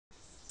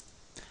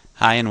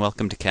Hi and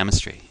welcome to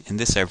Chemistry. In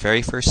this, our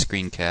very first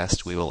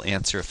screencast, we will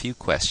answer a few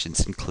questions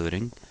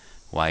including: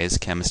 why is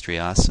chemistry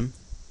awesome?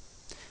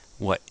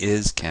 What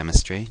is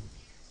chemistry?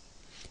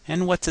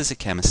 And what does a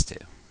chemist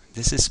do?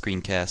 This is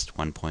screencast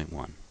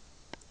 1.1.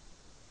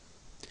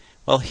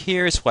 Well,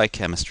 here's why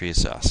chemistry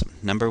is awesome.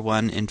 Number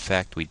one, in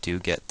fact, we do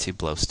get to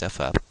blow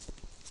stuff up.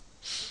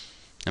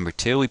 Number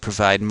two, we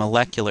provide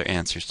molecular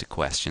answers to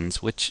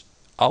questions, which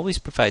always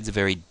provides a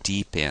very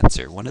deep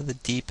answer, one of the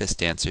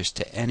deepest answers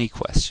to any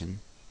question.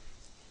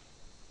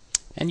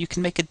 And you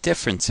can make a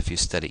difference if you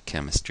study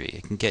chemistry.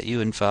 It can get you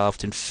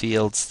involved in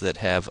fields that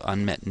have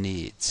unmet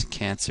needs: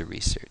 cancer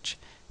research,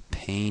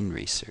 pain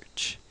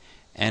research,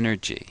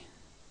 energy.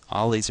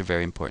 All these are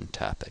very important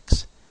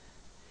topics.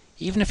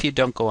 Even if you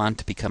don't go on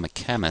to become a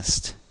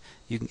chemist,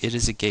 it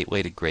is a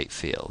gateway to great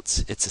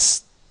fields. It's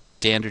a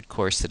standard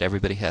course that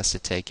everybody has to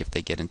take if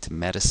they get into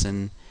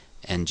medicine,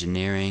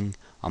 engineering,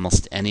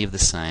 almost any of the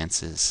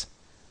sciences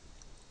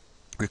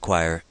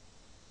require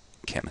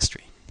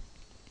chemistry.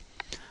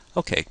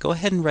 Okay, go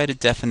ahead and write a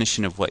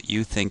definition of what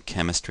you think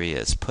chemistry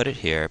is. Put it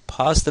here.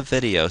 Pause the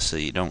video so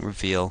you don't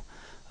reveal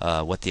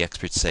what the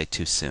experts say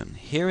too soon.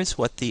 Here is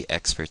what the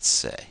experts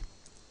say.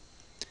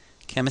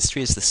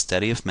 Chemistry is the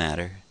study of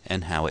matter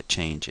and how it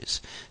changes.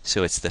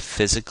 So it's the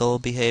physical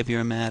behavior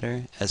of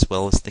matter as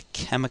well as the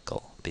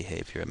chemical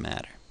behavior of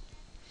matter.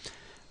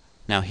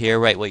 Now here,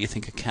 write what you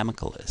think a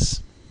chemical is.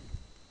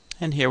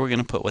 And here we're going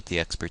to put what the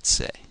experts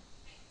say.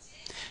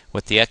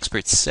 What the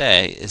experts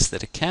say is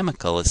that a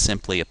chemical is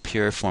simply a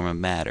pure form of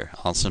matter,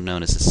 also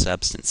known as a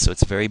substance, so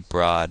it's a very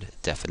broad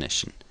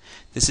definition.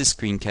 This is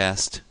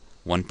Screencast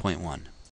 1.1.